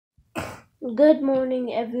Good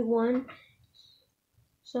morning, everyone.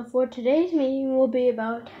 So for today's meeting will be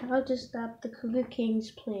about how to stop the Cougar King's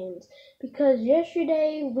plans. Because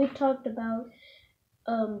yesterday we talked about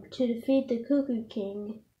to defeat the Cougar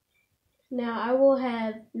King. Now I will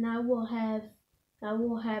have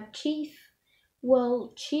Chief.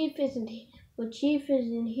 Chief isn't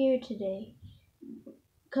here today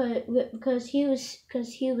because he was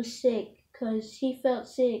sick because he felt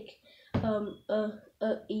sick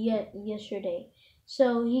yesterday,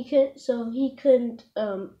 so he couldn't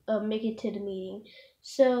make it to the meeting.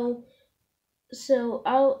 So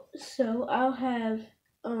I'll have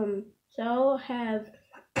a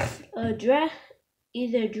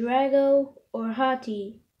either Drago or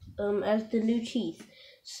Hati as the new chief.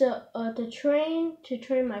 So to train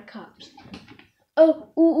my cops. Oh,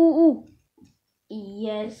 ooh.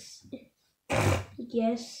 Yes.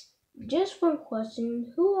 Yes. Just one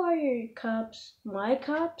question. Who are your cops? My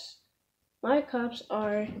cops? My cops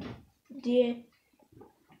are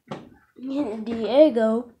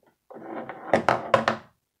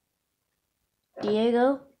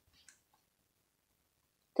Diego,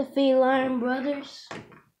 the Feline Brothers,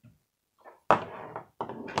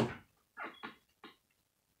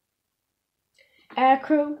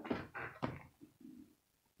 Acro,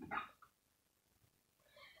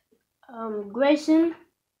 Grayson.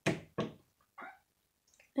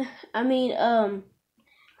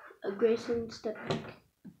 Grayson, step back.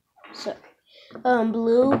 Sorry.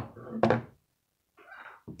 Blue.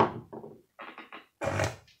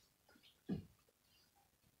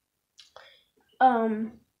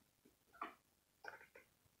 Um,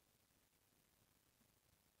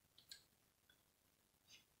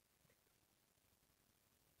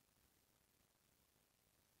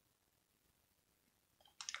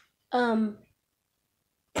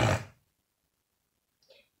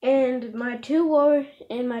 and my two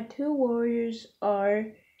warriors are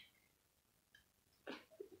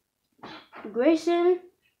Grayson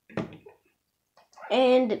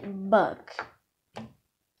and Buck.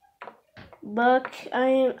 Buck,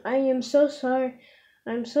 I am so sorry.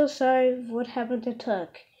 I'm so sorry what happened to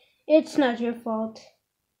Tuck. It's not your fault.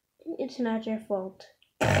 It's not your fault.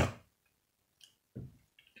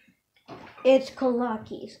 It's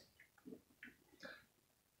Kalaki's.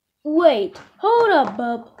 Wait, hold up,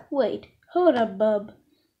 bub. Hold up, bub.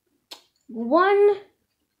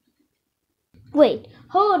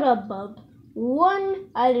 One,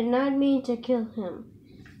 I did not mean to kill him.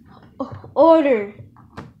 Order.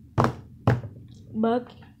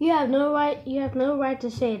 Buck, you have no right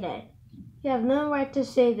to say that. You have no right to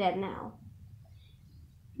say that now.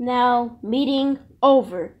 Now, meeting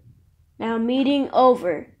over.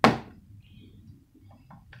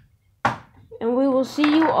 And we will see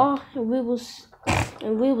you all. And we will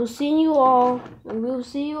see you all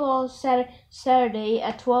Saturday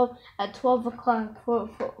at 12 o'clock for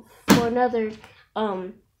another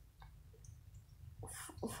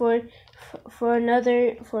for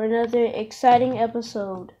another exciting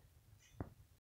episode.